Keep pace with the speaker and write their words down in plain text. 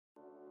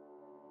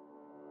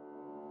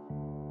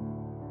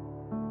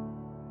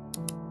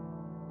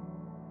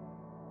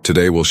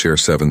Today we'll share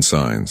 7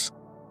 signs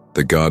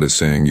that God is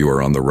saying you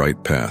are on the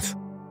right path.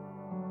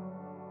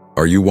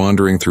 Are you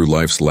wandering through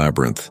life's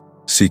labyrinth,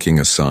 seeking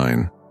a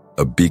sign,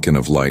 a beacon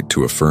of light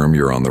to affirm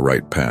you're on the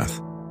right path?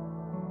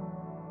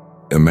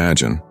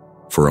 Imagine,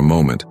 for a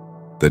moment,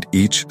 that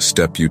each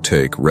step you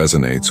take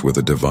resonates with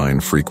a divine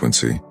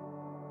frequency,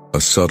 a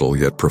subtle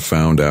yet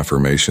profound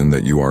affirmation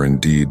that you are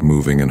indeed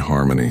moving in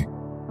harmony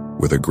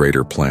with a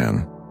greater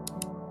plan.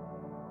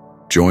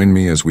 Join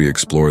me as we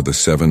explore the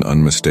 7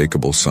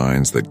 unmistakable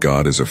signs that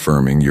God is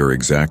affirming you're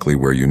exactly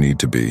where you need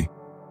to be,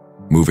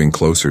 moving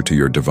closer to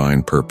your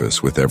divine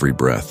purpose with every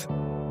breath.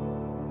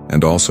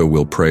 And also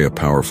we'll pray a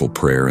powerful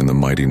prayer in the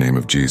mighty name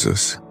of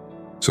Jesus.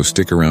 So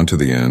stick around to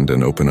the end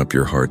and open up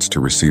your hearts to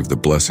receive the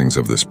blessings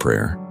of this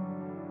prayer.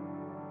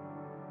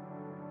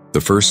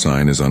 The first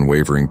sign is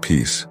unwavering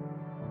peace.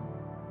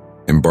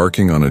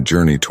 Embarking on a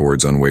journey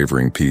towards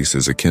unwavering peace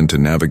is akin to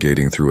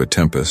navigating through a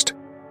tempest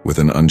with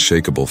an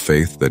unshakable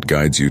faith that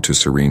guides you to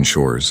serene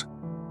shores.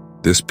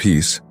 This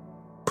peace,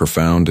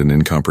 profound and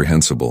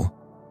incomprehensible,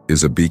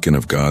 is a beacon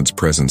of God's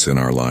presence in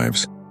our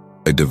lives,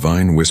 a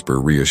divine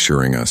whisper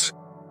reassuring us,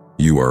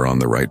 you are on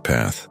the right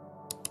path.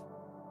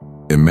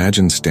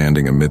 Imagine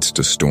standing amidst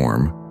a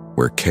storm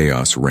where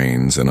chaos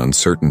reigns and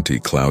uncertainty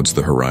clouds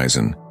the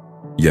horizon,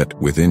 yet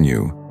within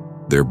you,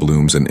 there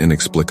blooms an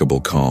inexplicable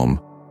calm,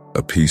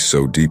 a peace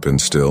so deep and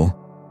still,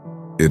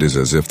 it is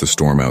as if the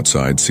storm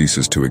outside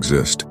ceases to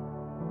exist.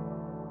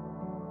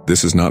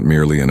 This is not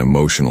merely an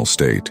emotional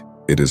state,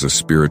 it is a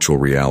spiritual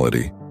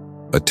reality,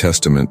 a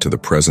testament to the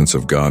presence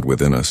of God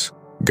within us,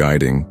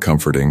 guiding,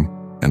 comforting,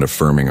 and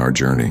affirming our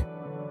journey.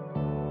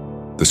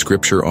 The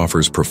scripture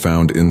offers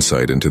profound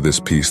insight into this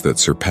peace that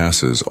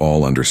surpasses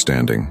all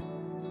understanding.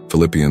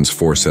 Philippians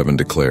 4:7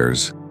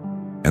 declares,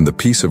 "And the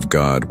peace of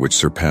God, which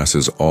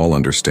surpasses all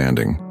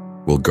understanding,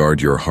 will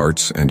guard your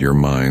hearts and your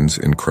minds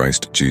in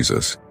Christ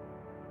Jesus."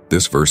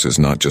 This verse is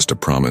not just a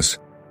promise,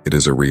 it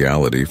is a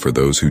reality for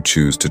those who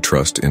choose to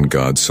trust in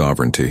God's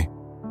sovereignty.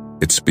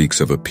 It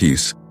speaks of a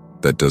peace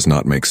that does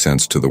not make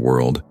sense to the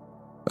world,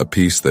 a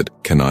peace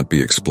that cannot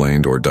be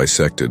explained or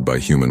dissected by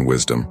human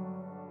wisdom.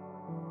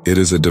 It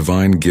is a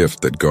divine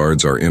gift that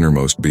guards our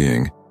innermost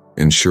being,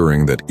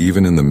 ensuring that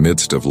even in the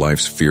midst of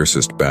life's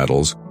fiercest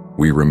battles,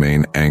 we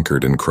remain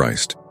anchored in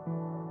Christ.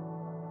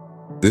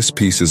 This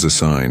peace is a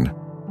sign,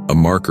 a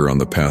marker on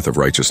the path of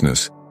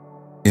righteousness,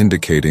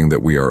 indicating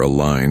that we are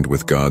aligned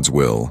with God's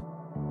will.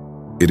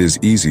 It is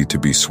easy to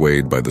be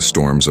swayed by the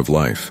storms of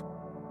life,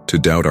 to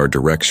doubt our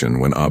direction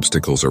when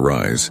obstacles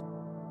arise.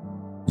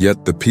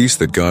 Yet the peace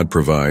that God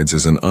provides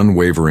is an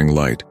unwavering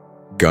light,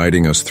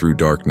 guiding us through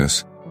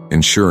darkness,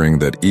 ensuring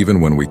that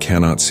even when we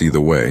cannot see the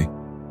way,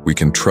 we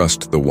can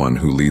trust the one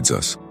who leads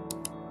us.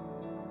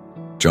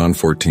 John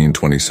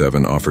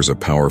 14:27 offers a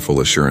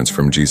powerful assurance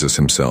from Jesus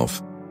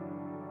himself.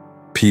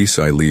 "Peace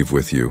I leave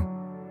with you,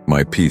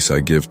 my peace I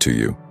give to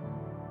you.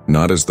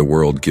 Not as the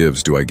world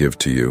gives do I give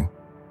to you.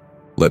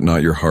 Let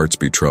not your hearts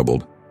be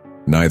troubled,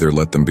 neither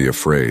let them be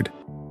afraid."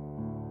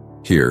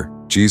 Here,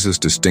 Jesus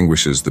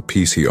distinguishes the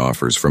peace he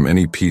offers from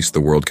any peace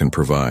the world can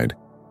provide.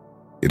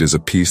 It is a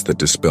peace that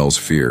dispels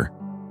fear,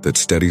 that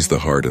steadies the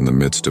heart in the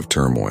midst of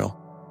turmoil.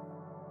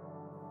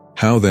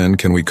 How then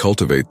can we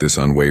cultivate this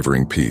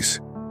unwavering peace?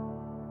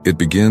 It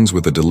begins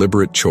with a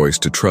deliberate choice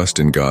to trust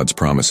in God's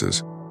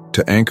promises,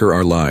 to anchor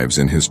our lives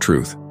in His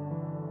truth.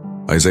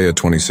 Isaiah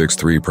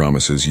 26:3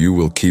 promises, "You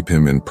will keep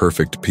him in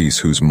perfect peace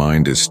whose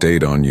mind is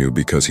stayed on you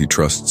because he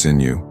trusts in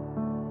you."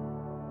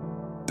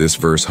 This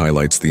verse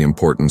highlights the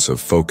importance of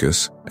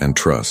focus and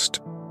trust.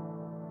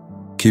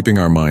 Keeping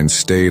our minds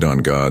stayed on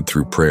God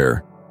through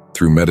prayer,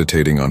 through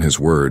meditating on His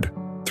Word,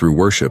 through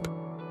worship,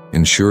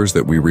 ensures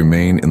that we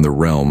remain in the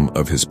realm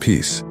of His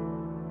peace.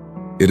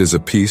 It is a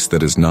peace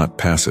that is not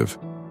passive.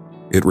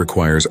 It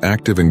requires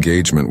active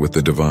engagement with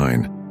the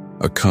divine,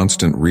 a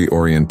constant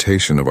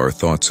reorientation of our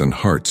thoughts and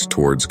hearts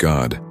towards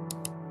God.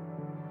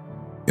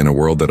 In a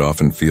world that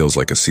often feels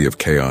like a sea of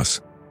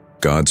chaos,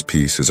 God's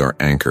peace is our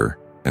anchor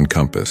and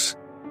compass.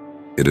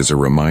 It is a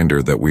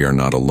reminder that we are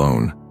not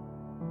alone,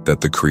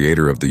 that the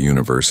Creator of the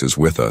universe is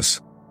with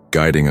us,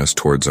 guiding us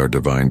towards our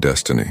divine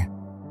destiny.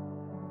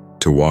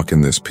 To walk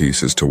in this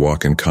peace is to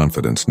walk in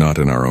confidence, not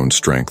in our own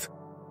strength,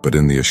 but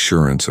in the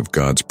assurance of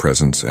God's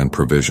presence and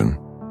provision.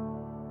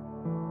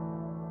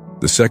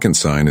 The second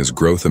sign is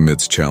growth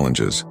amidst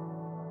challenges.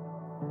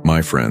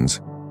 My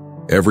friends,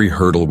 every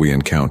hurdle we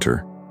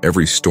encounter,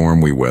 every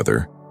storm we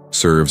weather,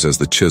 serves as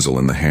the chisel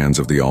in the hands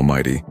of the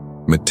Almighty,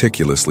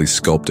 meticulously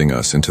sculpting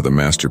us into the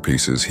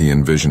masterpieces He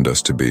envisioned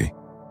us to be.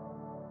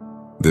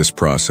 This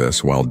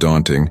process, while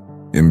daunting,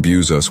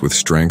 imbues us with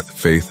strength,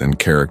 faith, and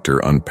character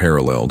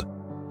unparalleled,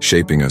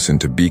 shaping us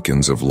into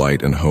beacons of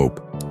light and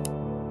hope.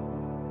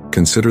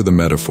 Consider the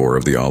metaphor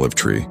of the olive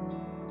tree,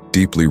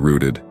 deeply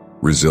rooted,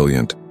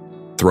 resilient,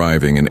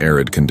 thriving in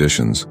arid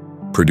conditions,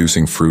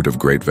 producing fruit of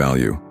great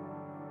value.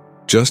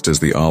 Just as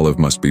the olive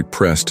must be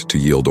pressed to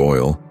yield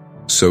oil,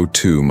 so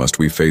too must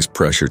we face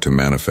pressure to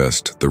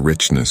manifest the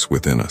richness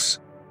within us.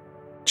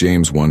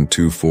 James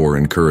 1:2-4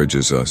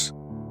 encourages us,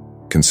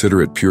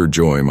 "Consider it pure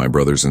joy, my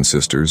brothers and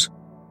sisters,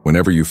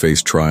 Whenever you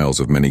face trials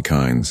of many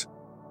kinds,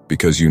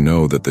 because you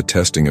know that the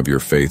testing of your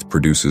faith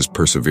produces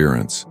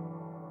perseverance,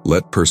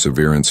 let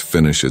perseverance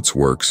finish its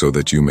work so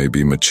that you may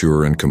be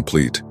mature and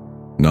complete,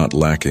 not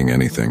lacking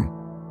anything.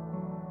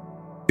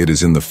 It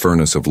is in the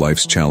furnace of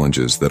life's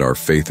challenges that our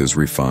faith is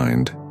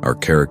refined, our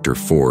character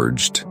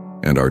forged,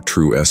 and our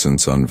true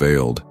essence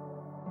unveiled.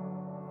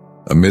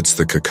 Amidst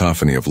the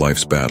cacophony of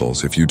life's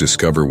battles, if you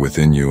discover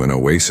within you an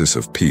oasis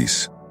of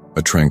peace,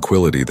 a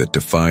tranquility that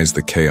defies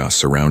the chaos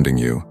surrounding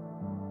you,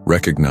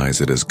 recognize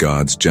it as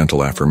God's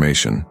gentle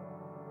affirmation.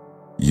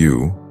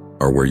 You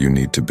are where you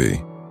need to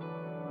be.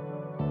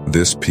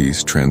 This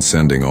peace,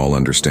 transcending all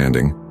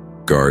understanding,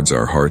 guards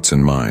our hearts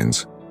and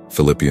minds,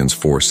 Philippians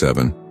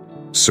 4:7,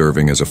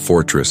 serving as a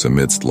fortress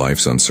amidst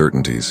life's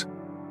uncertainties.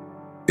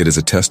 It is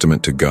a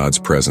testament to God's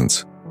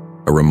presence,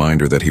 a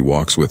reminder that He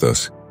walks with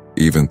us,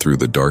 even through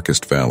the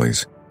darkest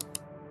valleys.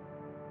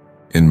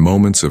 In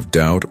moments of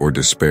doubt or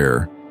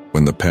despair,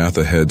 when the path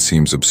ahead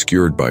seems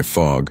obscured by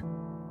fog,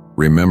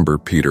 remember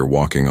Peter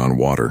walking on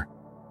water.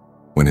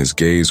 When his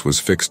gaze was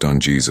fixed on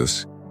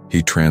Jesus,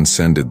 he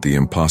transcended the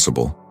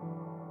impossible.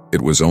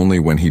 It was only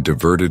when he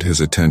diverted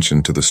his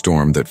attention to the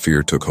storm that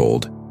fear took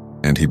hold,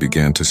 and he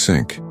began to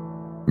sink.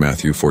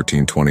 Matthew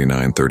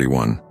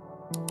 14:29-31.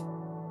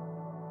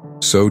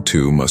 So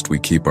too must we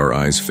keep our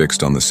eyes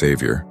fixed on the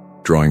Savior,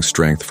 drawing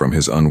strength from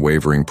His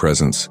unwavering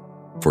presence,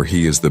 for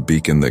He is the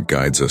beacon that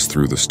guides us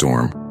through the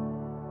storm.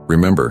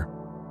 Remember,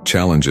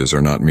 challenges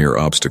are not mere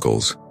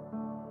obstacles.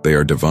 They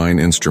are divine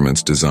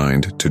instruments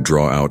designed to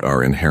draw out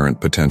our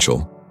inherent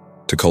potential,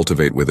 to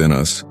cultivate within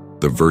us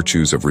the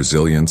virtues of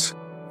resilience,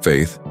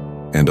 faith,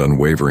 and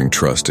unwavering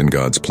trust in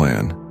God's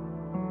plan.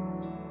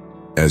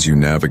 As you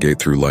navigate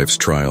through life's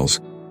trials,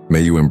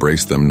 may you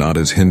embrace them not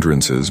as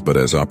hindrances but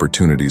as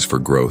opportunities for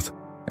growth,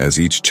 as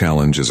each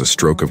challenge is a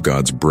stroke of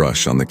God's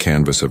brush on the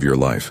canvas of your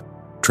life,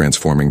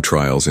 transforming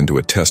trials into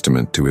a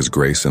testament to His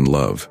grace and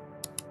love.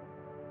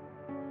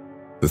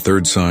 The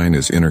third sign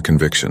is inner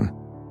conviction.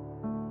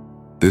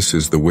 This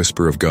is the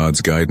whisper of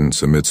God's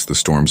guidance amidst the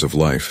storms of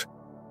life,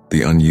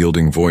 the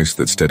unyielding voice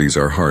that steadies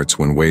our hearts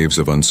when waves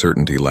of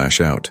uncertainty lash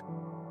out.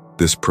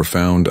 This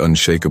profound,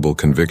 unshakable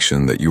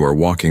conviction that you are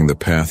walking the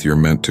path you're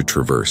meant to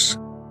traverse,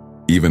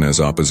 even as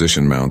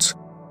opposition mounts,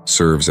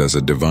 serves as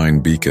a divine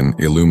beacon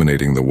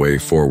illuminating the way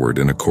forward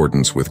in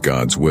accordance with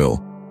God's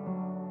will.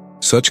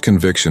 Such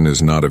conviction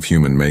is not of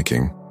human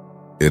making.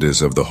 It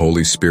is of the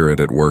Holy Spirit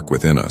at work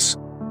within us,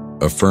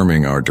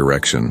 affirming our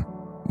direction,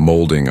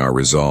 molding our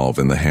resolve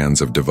in the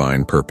hands of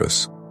divine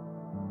purpose.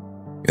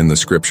 In the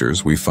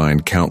Scriptures, we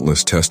find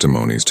countless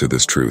testimonies to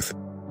this truth.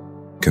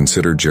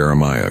 Consider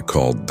Jeremiah,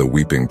 called the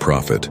weeping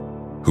prophet,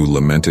 who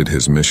lamented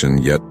his mission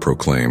yet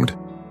proclaimed,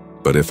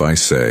 "But if I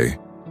say,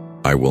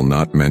 I will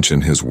not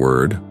mention His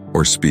word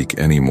or speak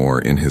any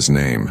more in His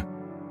name,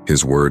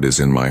 His word is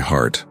in my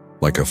heart,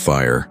 like a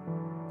fire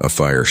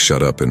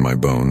shut up in my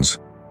bones.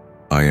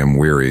 I am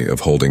weary of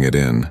holding it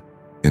in.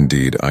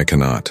 Indeed, I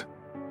cannot."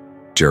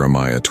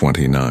 Jeremiah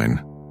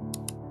 29.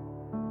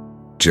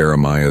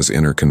 Jeremiah's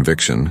inner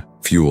conviction,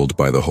 fueled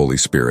by the Holy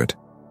Spirit,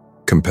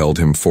 compelled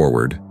him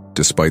forward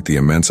despite the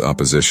immense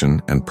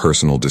opposition and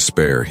personal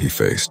despair he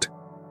faced.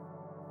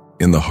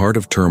 In the heart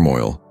of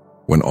turmoil,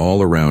 when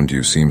all around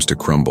you seems to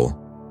crumble,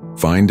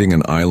 finding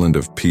an island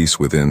of peace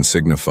within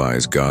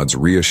signifies God's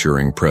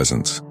reassuring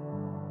presence.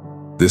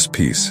 This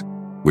peace,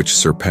 which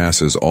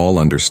surpasses all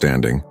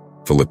understanding,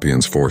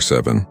 Philippians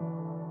 4:7,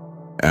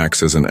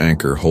 acts as an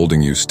anchor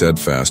holding you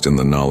steadfast in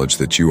the knowledge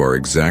that you are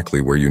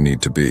exactly where you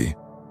need to be.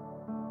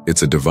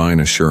 It's a divine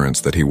assurance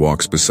that He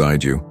walks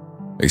beside you,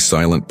 a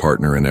silent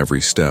partner in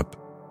every step,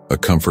 a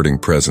comforting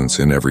presence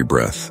in every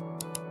breath.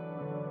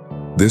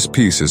 This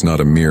peace is not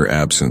a mere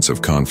absence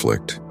of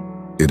conflict.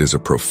 It is a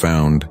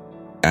profound,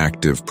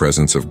 active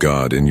presence of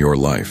God in your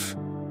life,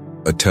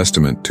 a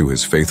testament to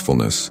His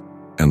faithfulness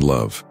and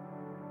love.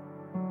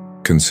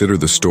 Consider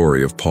the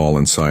story of Paul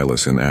and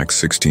Silas in Acts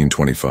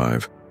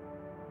 16:25.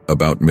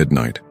 About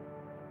midnight,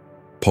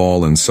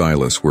 Paul and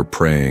Silas were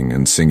praying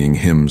and singing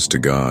hymns to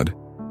God,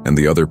 and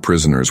the other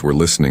prisoners were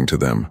listening to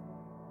them.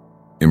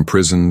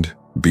 Imprisoned,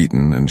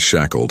 beaten, and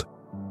shackled,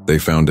 they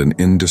found an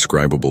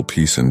indescribable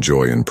peace and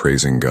joy in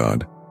praising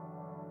God.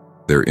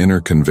 Their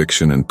inner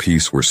conviction and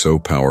peace were so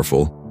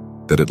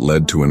powerful that it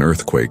led to an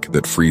earthquake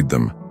that freed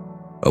them,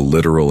 a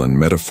literal and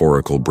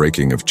metaphorical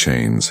breaking of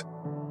chains.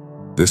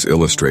 This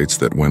illustrates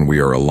that when we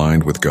are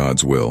aligned with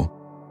God's will,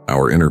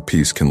 our inner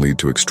peace can lead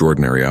to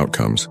extraordinary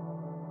outcomes,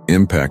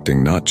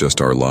 impacting not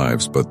just our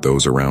lives but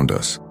those around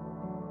us.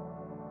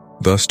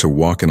 Thus, to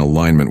walk in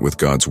alignment with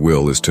God's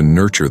will is to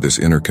nurture this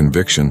inner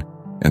conviction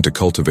and to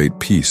cultivate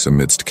peace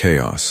amidst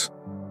chaos.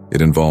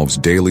 It involves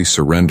daily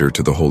surrender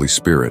to the Holy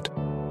Spirit,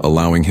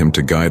 allowing Him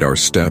to guide our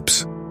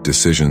steps,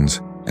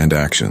 decisions, and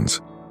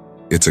actions.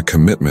 It's a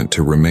commitment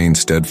to remain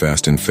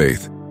steadfast in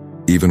faith,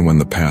 even when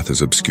the path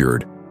is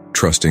obscured,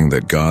 trusting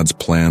that God's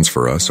plans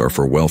for us are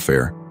for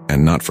welfare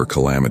and not for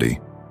calamity,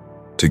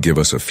 to give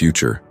us a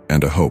future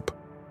and a hope.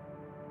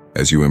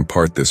 As you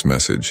impart this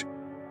message,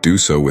 do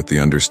so with the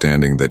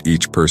understanding that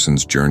each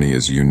person's journey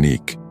is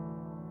unique.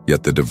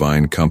 Yet the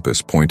divine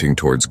compass pointing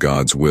towards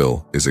God's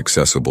will is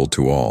accessible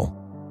to all.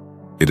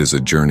 It is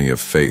a journey of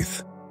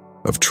faith,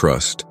 of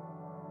trust,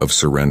 of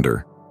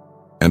surrender,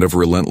 and of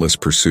relentless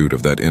pursuit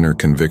of that inner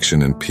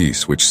conviction and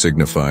peace which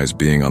signifies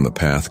being on the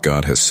path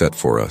God has set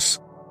for us.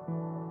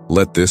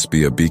 Let this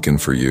be a beacon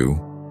for you,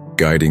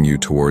 guiding you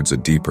towards a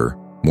deeper,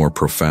 more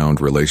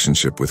profound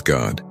relationship with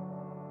God,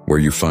 where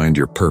you find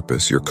your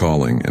purpose, your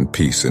calling, and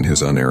peace in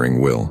His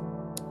unerring will.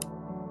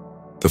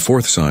 The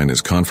fourth sign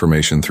is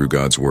confirmation through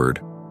God's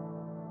Word.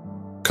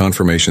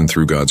 Confirmation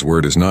through God's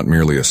Word is not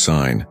merely a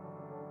sign,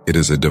 it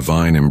is a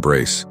divine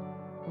embrace,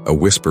 a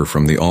whisper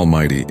from the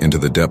Almighty into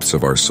the depths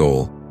of our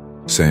soul,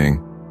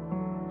 saying,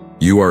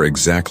 "You are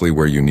exactly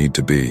where you need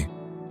to be."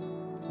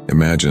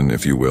 Imagine,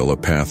 if you will, a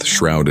path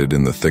shrouded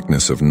in the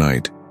thickness of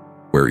night,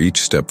 where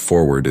each step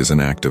forward is an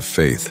act of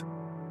faith.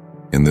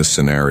 In this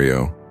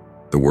scenario,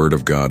 the Word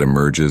of God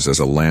emerges as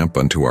a lamp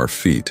unto our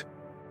feet,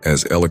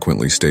 as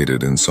eloquently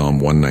stated in Psalm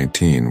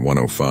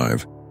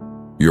 119:105.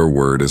 "Your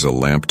word is a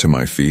lamp to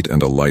my feet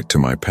and a light to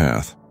my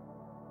path."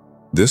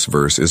 This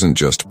verse isn't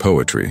just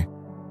poetry,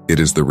 it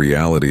is the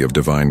reality of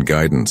divine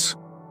guidance,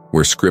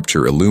 where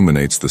Scripture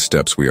illuminates the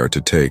steps we are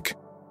to take,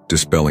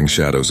 dispelling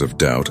shadows of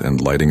doubt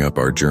and lighting up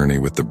our journey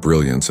with the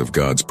brilliance of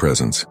God's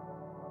presence.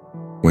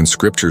 When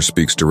Scripture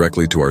speaks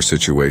directly to our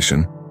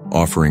situation,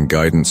 offering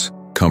guidance,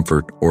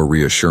 comfort, or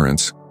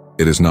reassurance,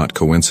 it is not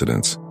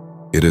coincidence.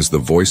 It is the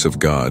voice of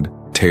God,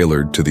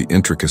 tailored to the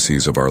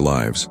intricacies of our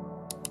lives.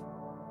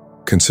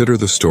 Consider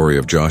the story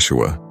of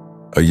Joshua,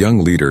 a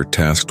young leader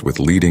tasked with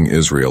leading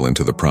Israel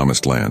into the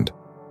Promised Land,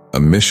 a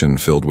mission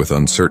filled with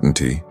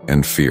uncertainty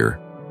and fear.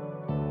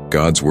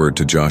 God's word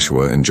to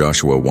Joshua in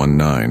Joshua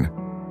 1:9,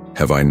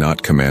 "Have I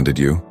not commanded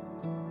you?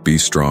 Be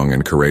strong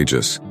and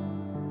courageous.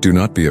 Do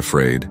not be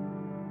afraid.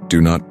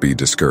 Do not be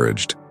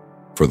discouraged,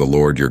 for the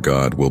Lord your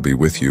God will be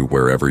with you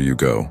wherever you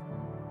go."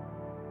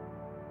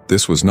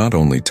 This was not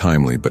only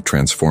timely but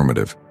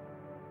transformative.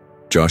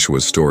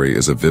 Joshua's story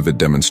is a vivid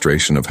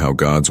demonstration of how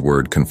God's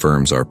word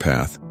confirms our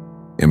path,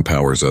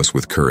 empowers us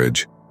with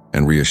courage,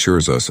 and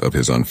reassures us of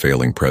His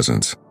unfailing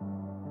presence.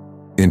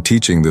 In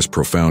teaching this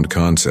profound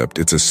concept,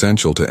 it's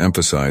essential to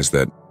emphasize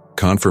that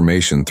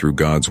confirmation through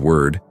God's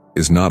word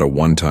is not a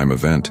one-time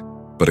event,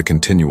 but a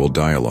continual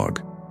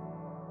dialogue.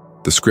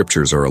 The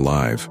Scriptures are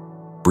alive,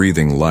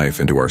 breathing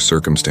life into our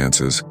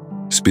circumstances,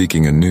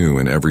 speaking anew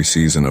in every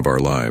season of our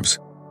lives.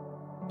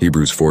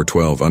 Hebrews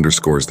 4:12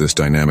 underscores this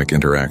dynamic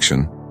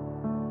interaction.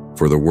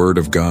 "For the word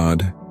of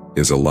God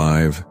is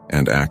alive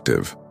and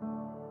active.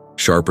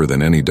 Sharper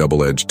than any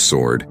double-edged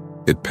sword,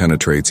 it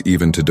penetrates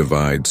even to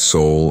divide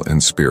soul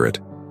and spirit,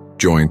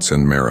 joints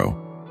and marrow.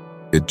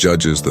 It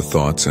judges the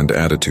thoughts and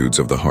attitudes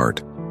of the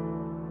heart."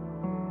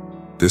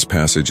 This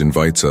passage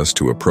invites us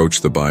to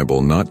approach the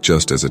Bible not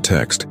just as a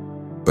text,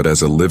 but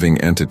as a living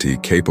entity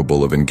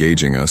capable of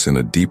engaging us in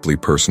a deeply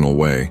personal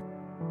way,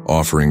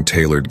 offering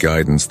tailored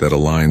guidance that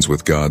aligns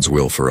with God's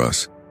will for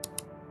us.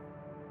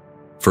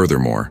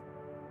 Furthermore,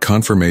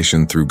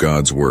 confirmation through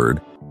God's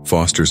word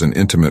fosters an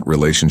intimate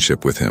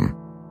relationship with Him.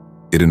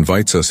 It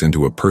invites us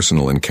into a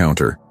personal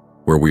encounter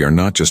where we are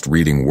not just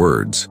reading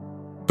words,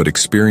 but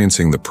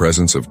experiencing the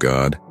presence of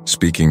God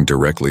speaking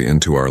directly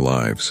into our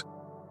lives.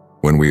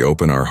 When we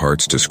open our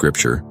hearts to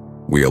Scripture,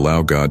 we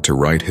allow God to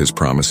write His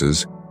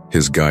promises,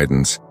 His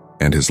guidance,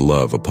 and His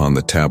love upon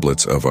the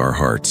tablets of our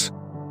hearts.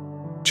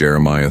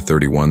 Jeremiah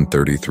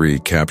 31:33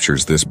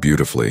 captures this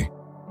beautifully.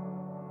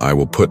 "I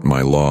will put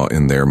my law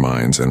in their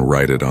minds and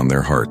write it on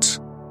their hearts.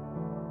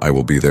 I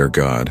will be their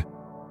God,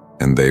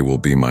 and they will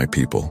be my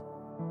people."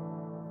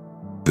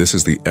 This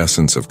is the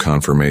essence of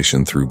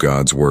confirmation through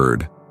God's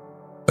word,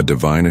 a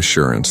divine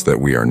assurance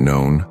that we are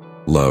known,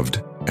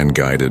 loved, and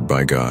guided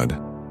by God.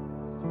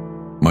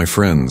 My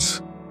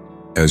friends,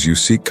 as you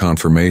seek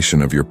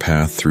confirmation of your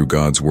path through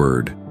God's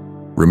word,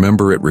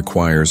 remember it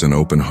requires an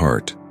open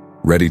heart,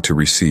 ready to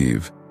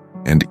receive,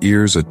 and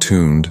ears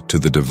attuned to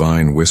the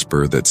divine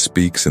whisper that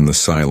speaks in the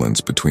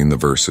silence between the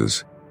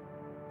verses.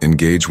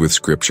 Engage with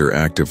Scripture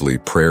actively,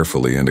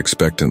 prayerfully, and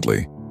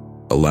expectantly,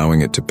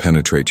 allowing it to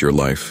penetrate your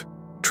life,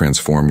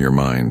 transform your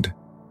mind,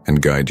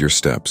 and guide your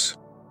steps.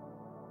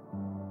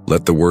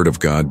 Let the Word of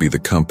God be the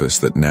compass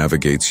that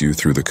navigates you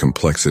through the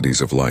complexities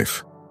of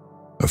life,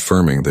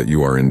 affirming that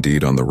you are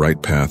indeed on the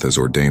right path as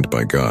ordained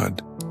by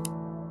God.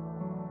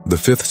 The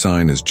fifth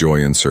sign is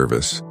joy in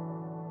service.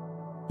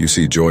 You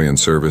see, joy in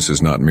service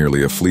is not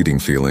merely a fleeting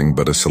feeling,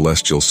 but a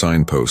celestial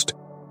signpost,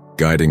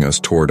 guiding us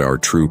toward our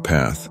true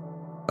path,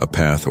 a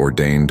path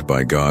ordained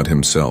by God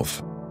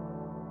Himself.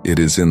 It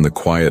is in the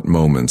quiet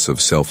moments of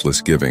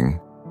selfless giving,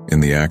 in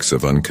the acts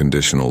of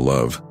unconditional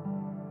love,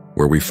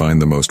 where we find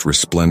the most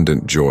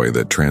resplendent joy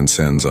that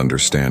transcends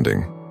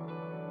understanding.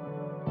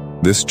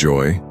 This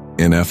joy,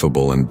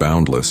 ineffable and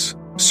boundless,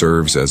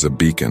 serves as a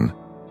beacon,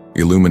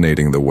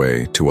 illuminating the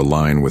way to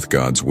align with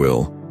God's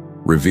will,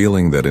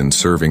 revealing that in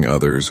serving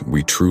others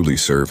we truly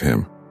serve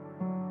Him.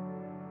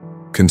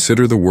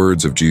 Consider the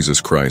words of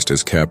Jesus Christ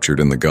as captured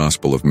in the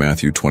Gospel of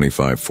Matthew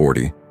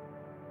 25:40.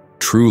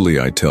 "Truly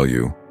I tell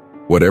you,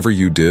 Whatever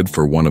you did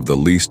for one of the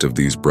least of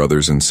these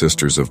brothers and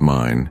sisters of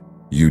mine,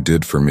 you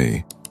did for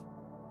me.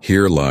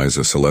 Here lies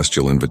a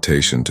celestial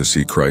invitation to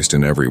see Christ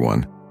in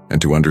everyone, and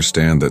to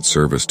understand that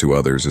service to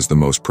others is the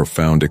most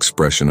profound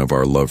expression of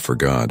our love for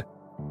God.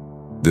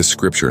 This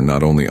scripture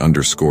not only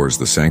underscores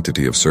the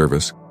sanctity of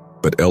service,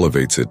 but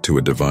elevates it to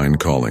a divine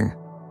calling,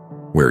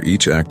 where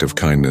each act of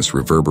kindness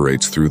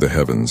reverberates through the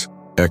heavens,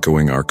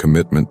 echoing our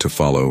commitment to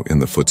follow in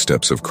the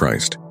footsteps of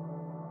Christ.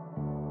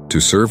 To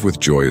serve with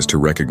joy is to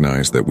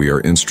recognize that we are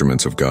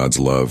instruments of God's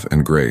love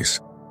and grace.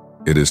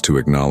 It is to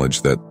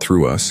acknowledge that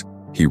through us,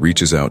 He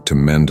reaches out to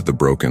mend the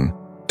broken,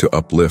 to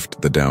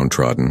uplift the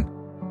downtrodden,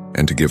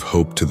 and to give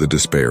hope to the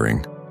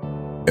despairing.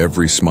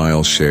 Every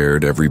smile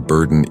shared, every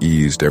burden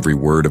eased, every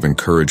word of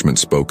encouragement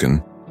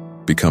spoken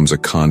becomes a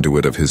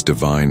conduit of His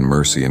divine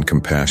mercy and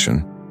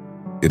compassion.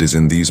 It is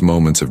in these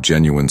moments of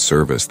genuine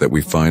service that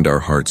we find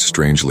our hearts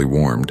strangely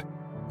warmed,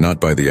 not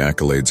by the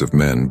accolades of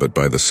men, but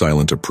by the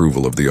silent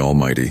approval of the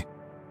Almighty,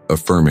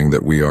 affirming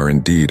that we are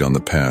indeed on the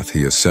path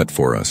He has set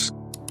for us.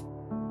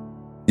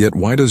 Yet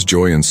why does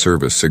joy in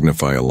service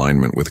signify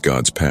alignment with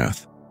God's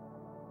path?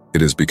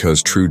 It is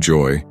because true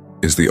joy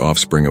is the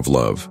offspring of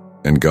love,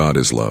 and God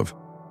is love.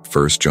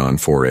 1 John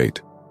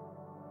 4:8.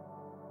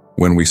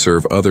 When we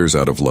serve others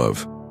out of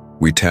love,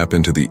 we tap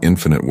into the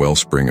infinite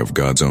wellspring of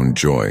God's own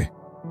joy.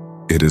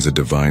 It is a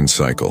divine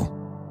cycle.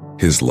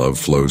 His love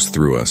flows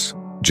through us,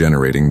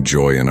 generating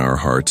joy in our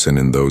hearts and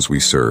in those we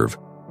serve,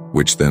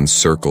 which then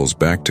circles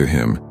back to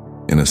Him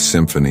in a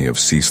symphony of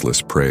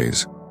ceaseless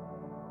praise.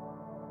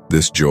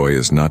 This joy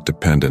is not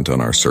dependent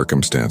on our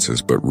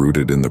circumstances, but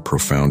rooted in the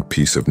profound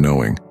peace of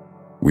knowing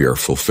we are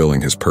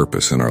fulfilling His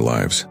purpose in our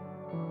lives.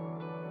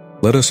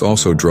 Let us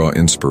also draw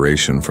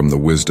inspiration from the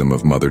wisdom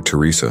of Mother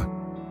Teresa,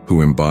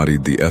 who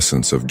embodied the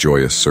essence of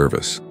joyous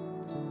service.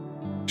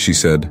 She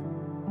said,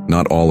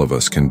 "Not all of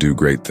us can do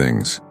great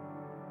things,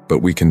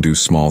 but we can do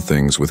small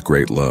things with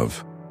great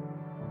love."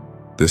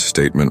 This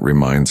statement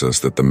reminds us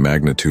that the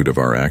magnitude of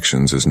our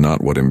actions is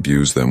not what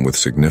imbues them with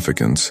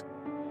significance.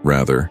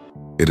 Rather,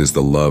 it is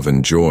the love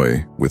and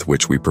joy with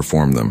which we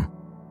perform them.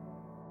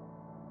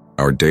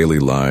 Our daily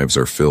lives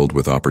are filled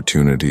with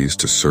opportunities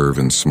to serve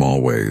in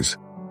small ways,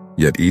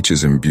 yet each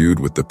is imbued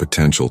with the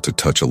potential to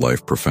touch a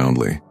life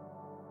profoundly.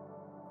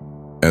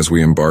 As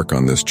we embark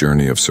on this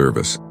journey of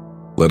service,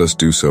 let us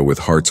do so with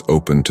hearts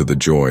open to the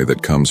joy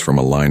that comes from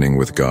aligning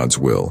with God's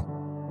will.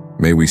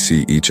 May we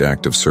see each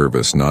act of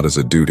service not as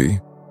a duty,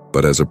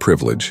 but as a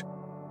privilege,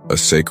 a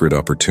sacred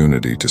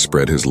opportunity to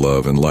spread His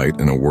love and light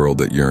in a world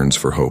that yearns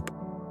for hope.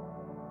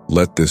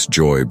 Let this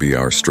joy be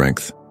our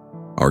strength,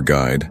 our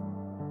guide,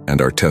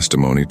 and our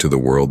testimony to the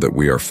world that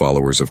we are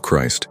followers of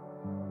Christ,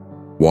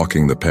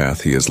 walking the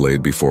path He has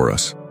laid before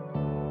us.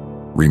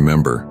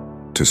 Remember,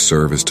 to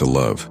serve is to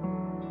love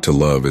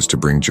is to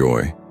bring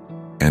joy,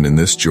 and in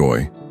this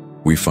joy,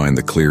 we find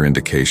the clear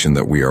indication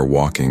that we are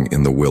walking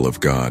in the will of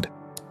God.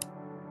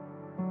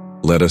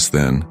 Let us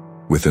then,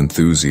 with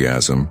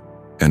enthusiasm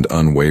and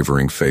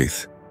unwavering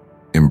faith,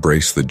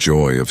 embrace the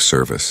joy of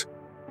service,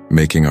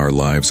 making our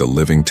lives a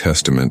living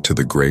testament to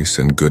the grace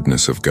and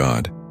goodness of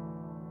God.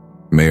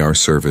 May our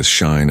service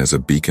shine as a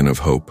beacon of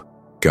hope,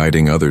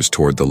 guiding others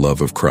toward the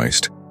love of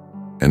Christ,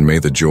 and may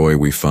the joy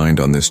we find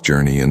on this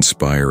journey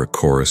inspire a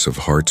chorus of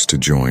hearts to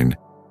join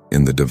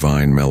in the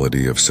divine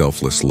melody of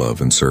selfless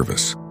love and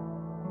service.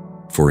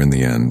 For in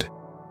the end,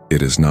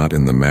 it is not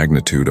in the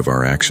magnitude of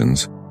our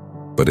actions,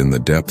 but in the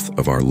depth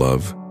of our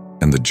love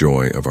and the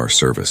joy of our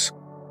service,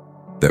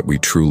 that we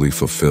truly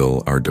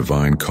fulfill our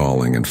divine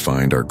calling and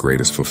find our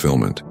greatest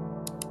fulfillment.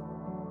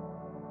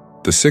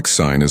 The sixth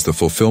sign is the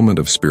fulfillment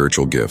of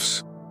spiritual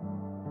gifts.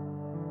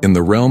 In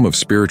the realm of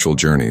spiritual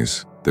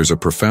journeys, there's a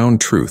profound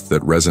truth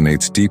that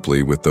resonates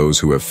deeply with those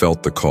who have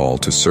felt the call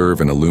to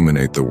serve and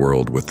illuminate the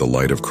world with the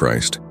light of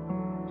Christ.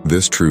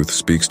 This truth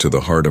speaks to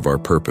the heart of our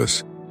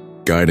purpose,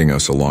 guiding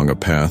us along a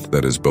path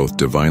that is both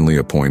divinely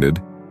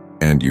appointed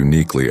and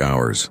uniquely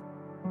ours.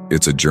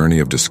 It's a journey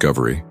of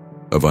discovery,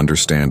 of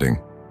understanding,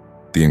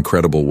 the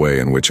incredible way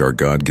in which our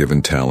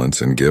God-given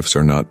talents and gifts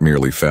are not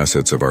merely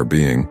facets of our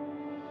being,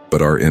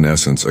 but are in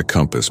essence a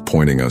compass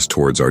pointing us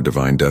towards our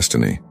divine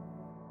destiny.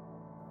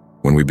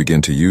 When we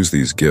begin to use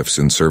these gifts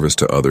in service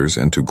to others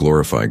and to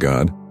glorify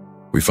God,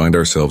 we find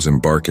ourselves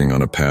embarking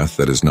on a path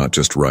that is not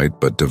just right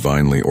but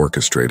divinely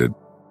orchestrated.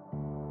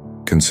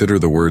 Consider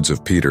the words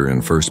of Peter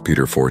in 1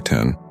 Peter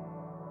 4:10.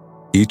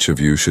 Each of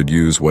you should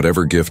use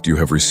whatever gift you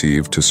have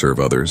received to serve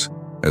others,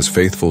 as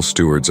faithful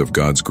stewards of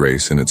God's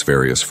grace in its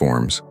various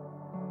forms.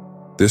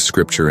 This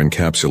scripture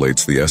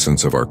encapsulates the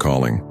essence of our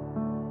calling.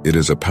 It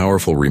is a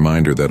powerful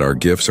reminder that our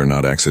gifts are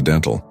not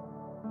accidental.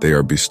 They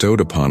are bestowed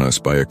upon us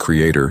by a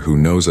Creator who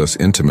knows us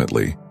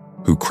intimately,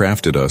 who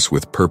crafted us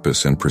with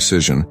purpose and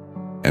precision,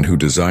 and who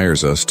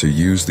desires us to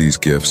use these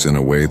gifts in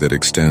a way that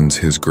extends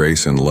His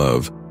grace and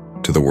love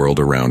to the world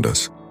around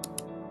us.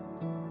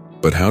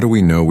 But how do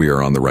we know we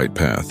are on the right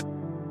path?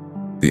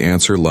 The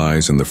answer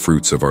lies in the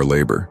fruits of our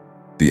labor,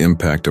 the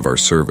impact of our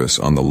service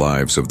on the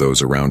lives of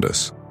those around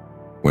us.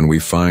 When we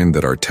find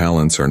that our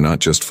talents are not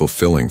just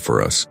fulfilling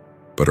for us,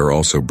 but are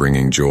also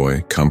bringing joy,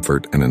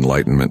 comfort, and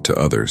enlightenment to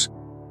others,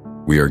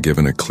 we are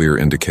given a clear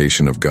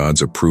indication of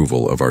God's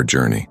approval of our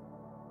journey.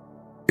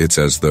 It's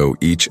as though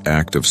each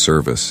act of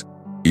service,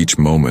 each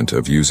moment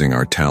of using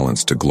our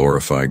talents to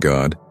glorify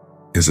God,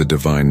 is a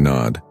divine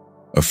nod,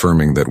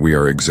 affirming that we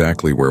are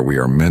exactly where we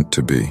are meant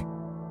to be.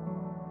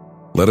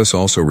 Let us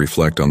also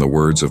reflect on the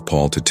words of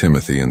Paul to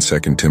Timothy in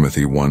 2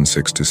 Timothy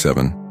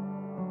 1:6-7.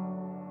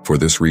 For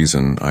this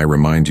reason, I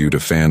remind you to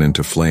fan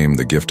into flame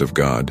the gift of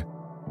God,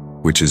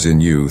 which is in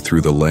you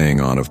through the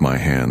laying on of my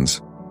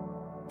hands.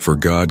 For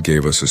God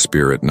gave us a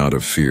spirit not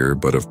of fear,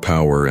 but of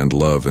power and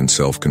love and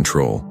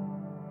self-control.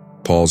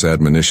 Paul's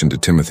admonition to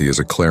Timothy is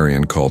a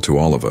clarion call to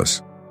all of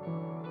us.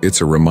 It's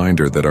a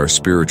reminder that our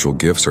spiritual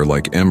gifts are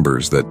like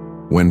embers that,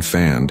 when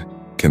fanned,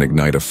 can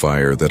ignite a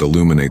fire that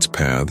illuminates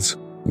paths,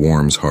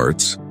 warms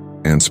hearts,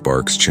 and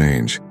sparks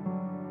change.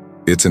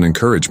 It's an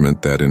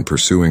encouragement that in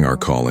pursuing our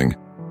calling,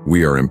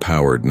 we are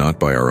empowered not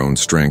by our own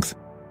strength,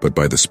 but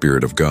by the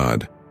Spirit of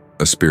God,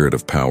 a spirit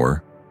of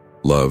power,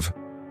 love,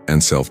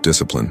 and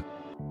self-discipline.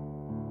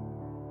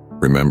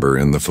 Remember,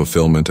 in the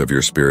fulfillment of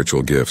your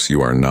spiritual gifts,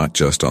 you are not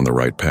just on the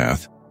right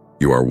path,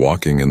 you are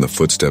walking in the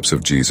footsteps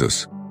of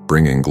Jesus,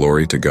 bringing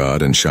glory to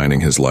God and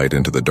shining His light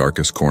into the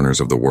darkest corners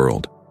of the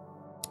world.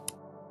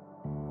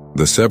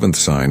 The seventh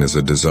sign is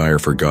a desire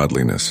for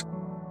godliness.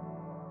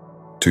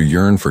 To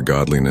yearn for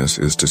godliness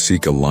is to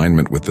seek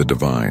alignment with the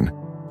divine,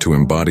 to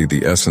embody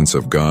the essence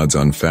of God's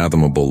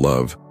unfathomable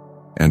love,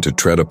 and to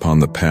tread upon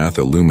the path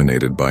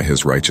illuminated by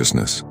His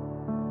righteousness.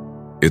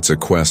 It's a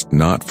quest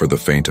not for the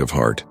faint of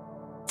heart,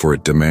 for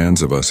it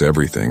demands of us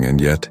everything,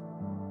 and yet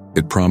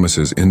it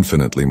promises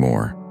infinitely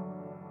more.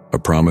 A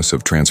promise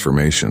of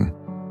transformation,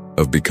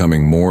 of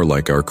becoming more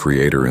like our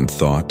Creator in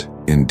thought,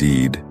 in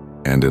deed,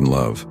 and in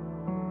love.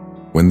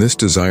 When this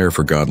desire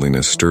for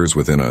godliness stirs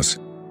within us,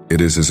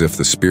 it is as if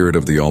the Spirit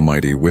of the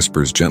Almighty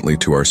whispers gently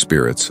to our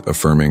spirits,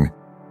 affirming,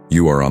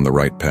 "You are on the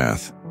right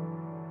path."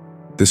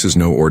 This is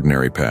no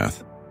ordinary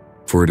path,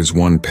 for it is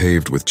one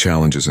paved with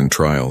challenges and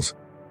trials,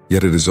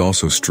 yet it is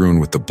also strewn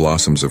with the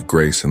blossoms of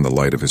grace and the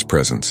light of His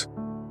presence.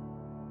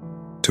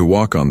 To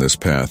walk on this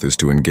path is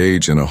to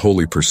engage in a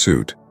holy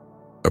pursuit,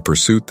 a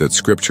pursuit that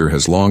Scripture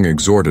has long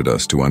exhorted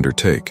us to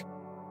undertake.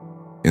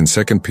 In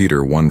 2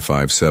 Peter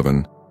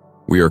 1:5-7,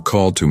 we are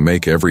called to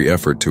make every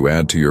effort to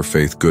add to your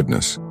faith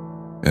goodness,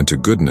 and to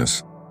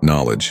goodness,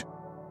 knowledge,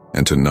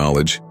 and to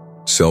knowledge,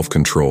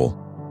 self-control,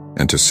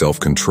 and to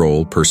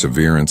self-control,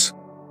 perseverance,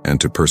 and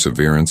to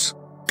perseverance,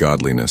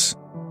 godliness,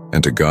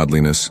 and to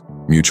godliness,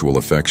 mutual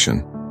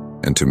affection,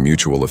 and to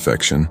mutual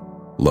affection,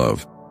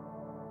 love.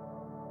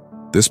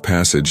 This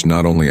passage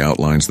not only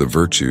outlines the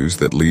virtues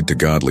that lead to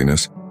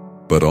godliness,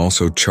 but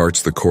also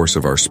charts the course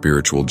of our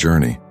spiritual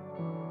journey,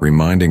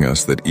 reminding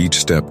us that each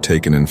step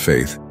taken in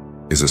faith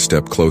is a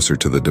step closer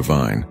to the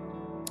divine.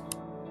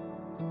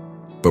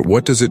 But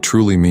what does it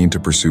truly mean to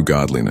pursue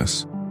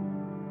godliness?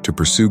 To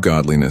pursue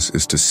godliness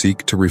is to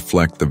seek to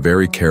reflect the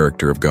very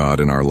character of God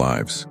in our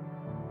lives.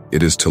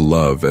 It is to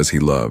love as He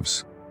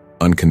loves,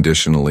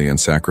 unconditionally and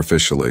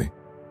sacrificially.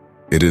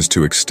 It is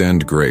to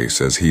extend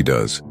grace as He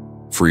does,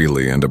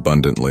 freely and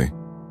abundantly.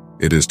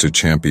 It is to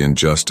champion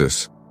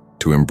justice,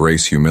 to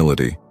embrace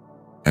humility,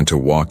 and to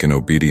walk in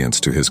obedience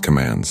to His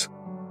commands.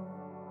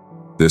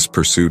 This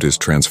pursuit is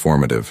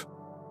transformative,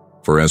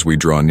 for as we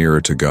draw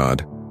nearer to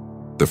God,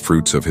 the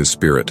fruits of His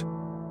Spirit,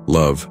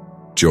 love,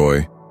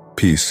 joy,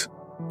 peace,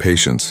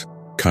 patience,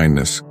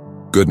 kindness,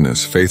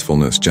 goodness,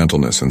 faithfulness,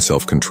 gentleness, and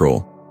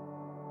self-control,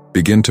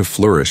 begin to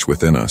flourish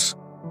within us,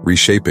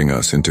 reshaping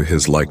us into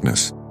His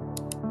likeness.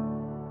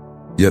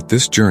 Yet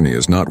this journey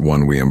is not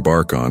one we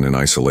embark on in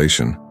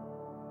isolation.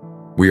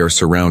 We are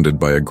surrounded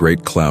by a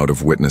great cloud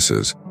of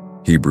witnesses,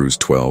 Hebrews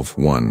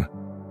 12:1,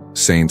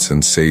 saints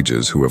and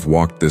sages who have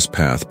walked this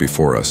path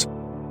before us,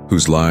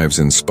 whose lives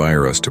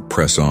inspire us to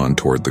press on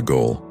toward the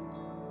goal.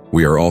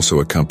 We are also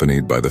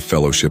accompanied by the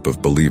fellowship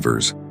of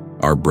believers,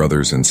 our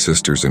brothers and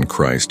sisters in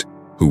Christ,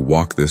 who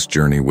walk this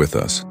journey with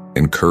us,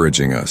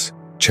 encouraging us,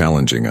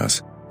 challenging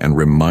us, and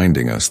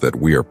reminding us that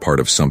we are part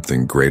of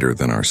something greater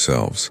than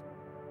ourselves,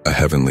 a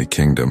heavenly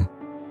kingdom,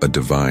 a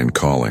divine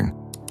calling.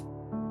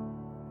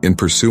 In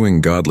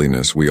pursuing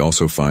godliness, we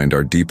also find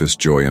our deepest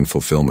joy and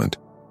fulfillment.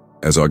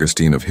 As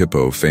Augustine of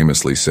Hippo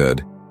famously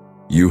said,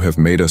 "You have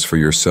made us for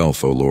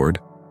yourself, O Lord,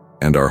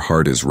 and our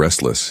heart is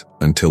restless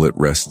until it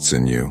rests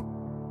in you."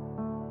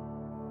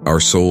 Our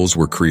souls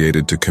were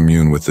created to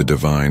commune with the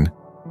divine,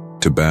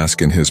 to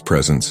bask in His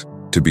presence,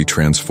 to be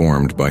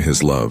transformed by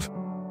His love.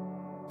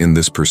 In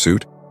this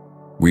pursuit,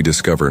 we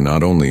discover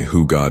not only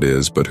who God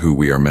is, but who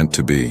we are meant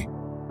to be,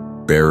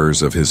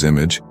 bearers of His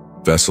image,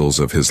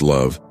 vessels of His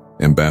love,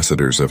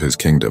 ambassadors of His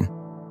kingdom.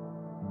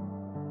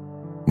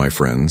 My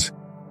friends,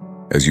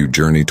 as you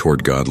journey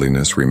toward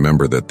godliness,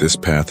 remember that this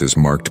path is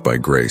marked by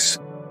grace.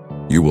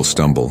 You will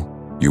stumble,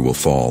 you will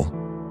fall,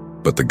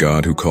 but the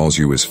God who calls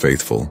you is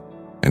faithful,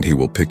 and He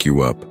will pick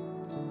you up,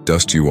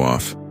 dust you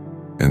off,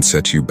 and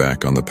set you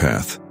back on the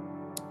path.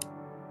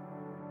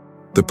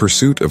 The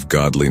pursuit of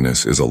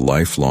godliness is a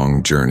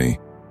lifelong journey,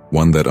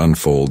 one that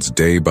unfolds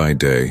day by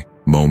day,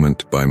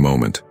 moment by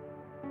moment.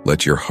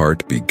 Let your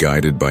heart be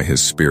guided by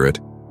His Spirit,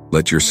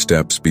 let your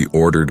steps be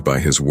ordered by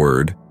His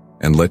Word,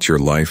 and let your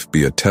life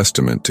be a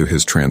testament to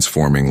His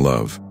transforming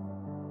love.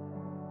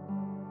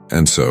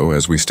 And so,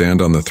 as we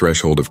stand on the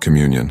threshold of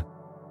communion,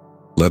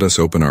 let us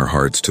open our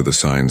hearts to the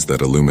signs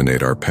that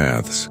illuminate our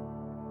paths,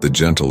 the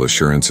gentle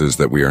assurances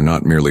that we are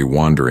not merely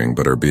wandering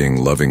but are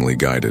being lovingly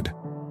guided.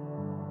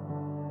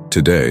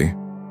 Today,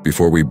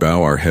 before we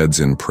bow our heads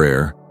in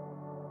prayer,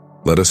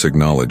 let us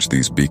acknowledge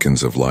these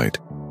beacons of light,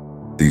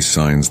 these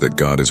signs that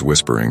God is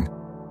whispering,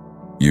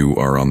 "You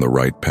are on the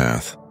right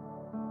path."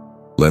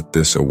 Let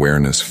this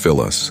awareness fill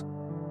us,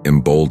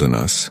 embolden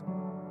us,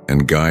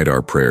 and guide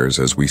our prayers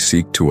as we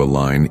seek to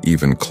align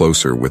even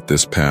closer with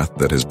this path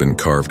that has been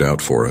carved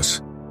out for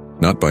us,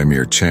 not by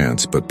mere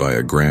chance but by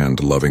a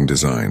grand, loving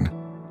design.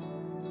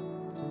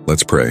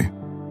 Let's pray.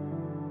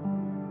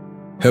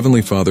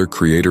 Heavenly Father,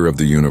 creator of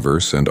the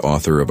universe and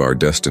author of our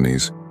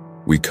destinies,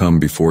 we come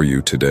before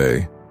you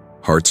today,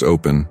 hearts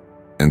open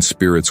and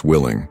spirits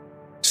willing,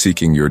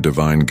 seeking your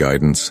divine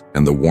guidance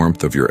and the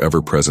warmth of your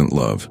ever-present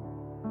love.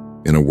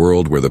 In a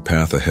world where the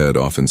path ahead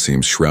often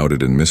seems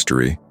shrouded in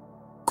mystery,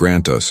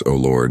 grant us, O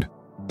Lord,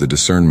 the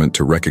discernment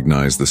to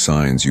recognize the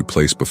signs you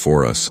place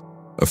before us,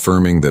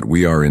 affirming that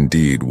we are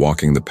indeed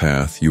walking the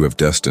path you have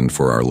destined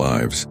for our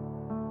lives.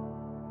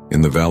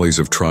 In the valleys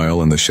of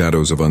trial and the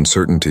shadows of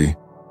uncertainty,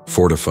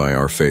 fortify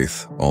our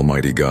faith,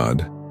 Almighty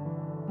God.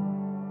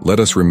 Let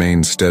us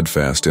remain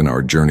steadfast in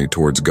our journey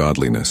towards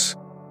godliness,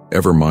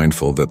 ever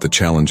mindful that the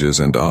challenges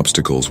and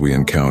obstacles we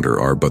encounter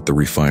are but the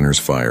refiner's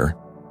fire,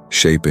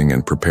 shaping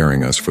and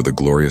preparing us for the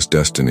glorious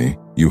destiny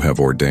you have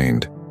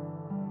ordained.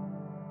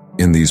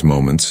 In these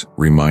moments,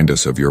 remind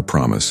us of your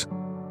promise,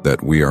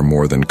 that we are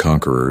more than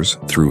conquerors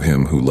through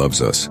Him who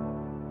loves us,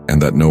 and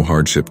that no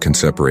hardship can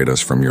separate us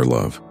from your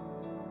love.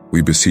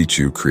 We beseech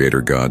you,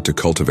 Creator God, to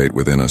cultivate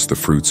within us the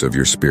fruits of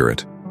your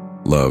Spirit: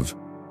 love,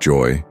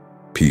 joy,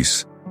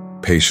 peace,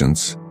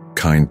 patience,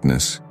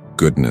 kindness,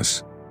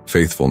 goodness,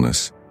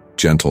 faithfulness,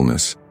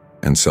 gentleness,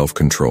 and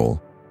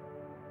self-control.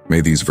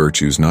 May these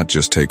virtues not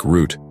just take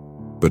root,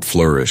 but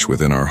flourish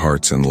within our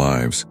hearts and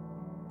lives,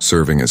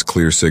 serving as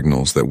clear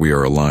signals that we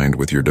are aligned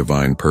with your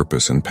divine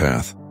purpose and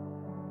path.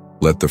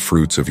 Let the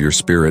fruits of your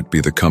Spirit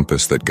be the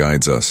compass that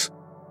guides us,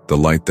 the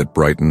light that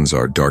brightens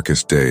our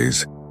darkest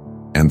days,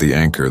 and the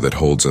anchor that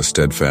holds us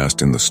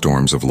steadfast in the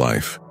storms of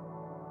life.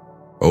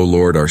 O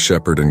Lord, our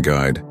shepherd and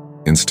guide,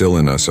 instill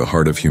in us a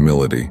heart of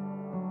humility,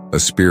 a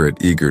spirit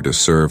eager to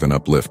serve and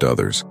uplift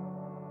others.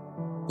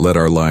 Let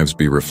our lives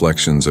be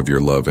reflections of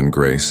your love and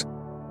grace,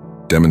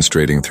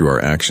 demonstrating through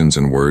our actions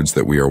and words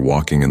that we are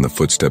walking in the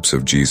footsteps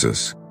of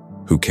Jesus,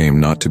 who came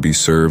not to be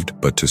served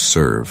but to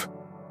serve.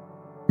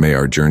 May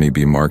our journey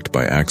be marked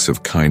by acts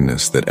of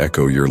kindness that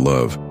echo your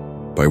love,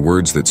 by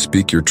words that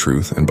speak your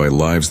truth, and by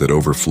lives that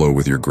overflow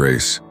with your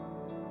grace.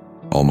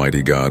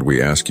 Almighty God,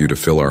 we ask you to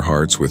fill our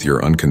hearts with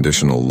your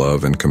unconditional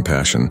love and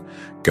compassion,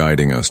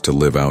 guiding us to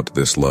live out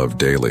this love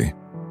daily.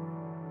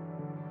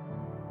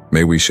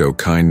 May we show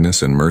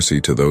kindness and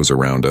mercy to those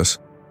around us,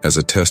 as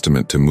a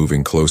testament to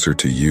moving closer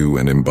to you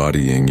and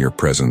embodying your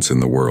presence in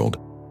the world.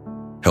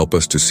 Help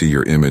us to see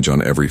your image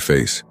on every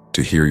face,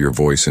 to hear your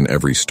voice in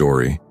every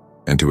story,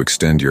 and to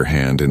extend your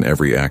hand in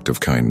every act of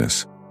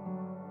kindness.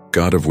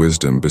 God of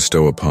wisdom,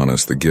 bestow upon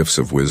us the gifts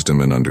of wisdom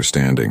and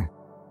understanding.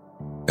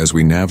 As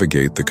we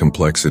navigate the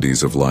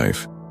complexities of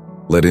life,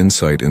 let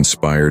insight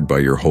inspired by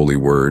your holy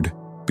word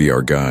be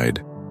our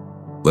guide.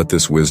 Let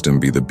this wisdom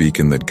be the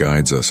beacon that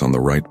guides us on the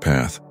right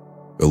path,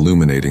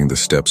 illuminating the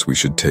steps we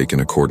should take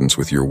in accordance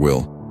with your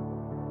will,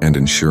 and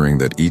ensuring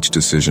that each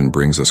decision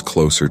brings us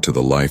closer to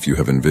the life you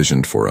have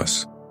envisioned for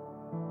us.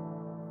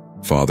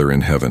 Father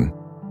in heaven,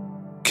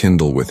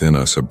 kindle within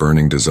us a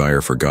burning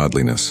desire for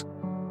godliness,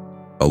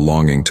 a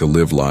longing to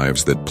live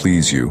lives that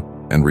please you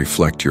and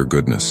reflect your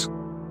goodness.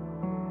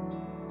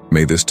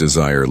 May this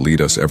desire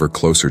lead us ever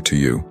closer to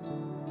you,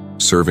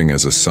 serving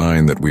as a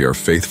sign that we are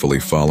faithfully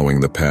following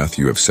the path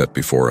you have set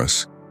before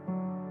us.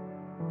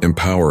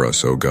 Empower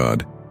us, O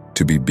God,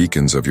 to be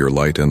beacons of your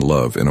light and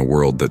love in a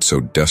world that so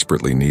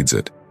desperately needs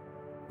it.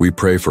 We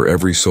pray for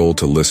every soul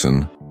to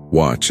listen,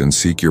 watch, and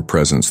seek your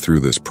presence through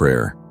this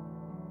prayer.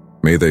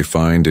 May they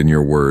find in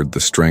your word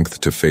the strength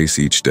to face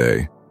each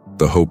day,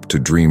 the hope to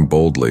dream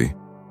boldly,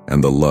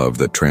 and the love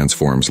that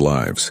transforms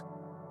lives.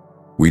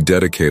 We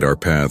dedicate our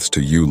paths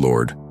to you,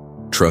 Lord,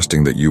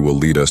 trusting that you will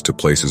lead us to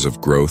places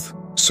of growth,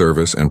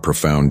 service, and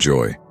profound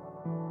joy.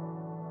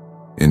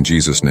 In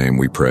Jesus' name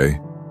we pray,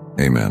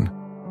 Amen.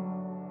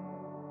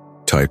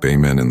 Type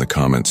Amen in the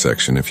comment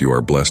section if you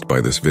are blessed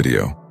by this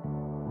video.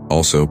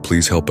 Also,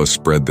 please help us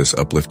spread this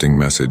uplifting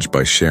message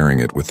by sharing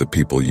it with the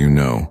people you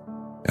know,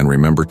 and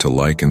remember to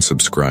like and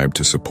subscribe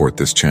to support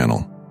this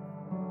channel.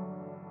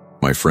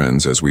 My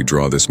friends, as we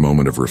draw this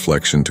moment of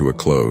reflection to a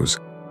close,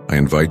 I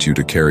invite you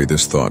to carry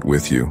this thought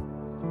with you.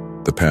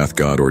 The path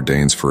God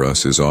ordains for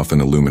us is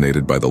often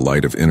illuminated by the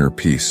light of inner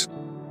peace,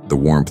 the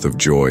warmth of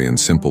joy in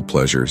simple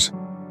pleasures,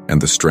 and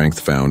the strength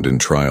found in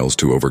trials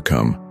to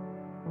overcome.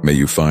 May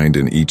you find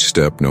in each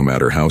step, no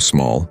matter how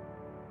small,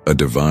 a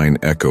divine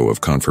echo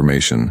of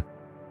confirmation,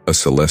 a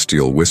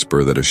celestial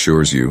whisper that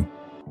assures you,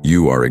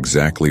 you are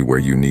exactly where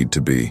you need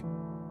to be.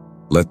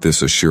 Let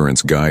this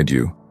assurance guide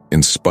you,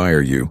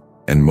 inspire you,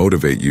 and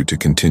motivate you to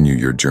continue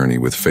your journey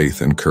with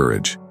faith and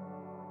courage.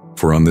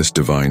 For on this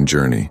divine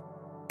journey,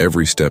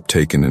 every step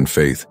taken in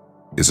faith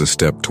is a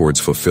step towards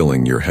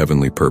fulfilling your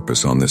heavenly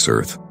purpose on this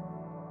earth.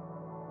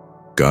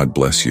 God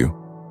bless you,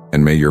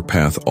 and may your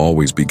path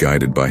always be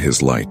guided by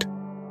His light.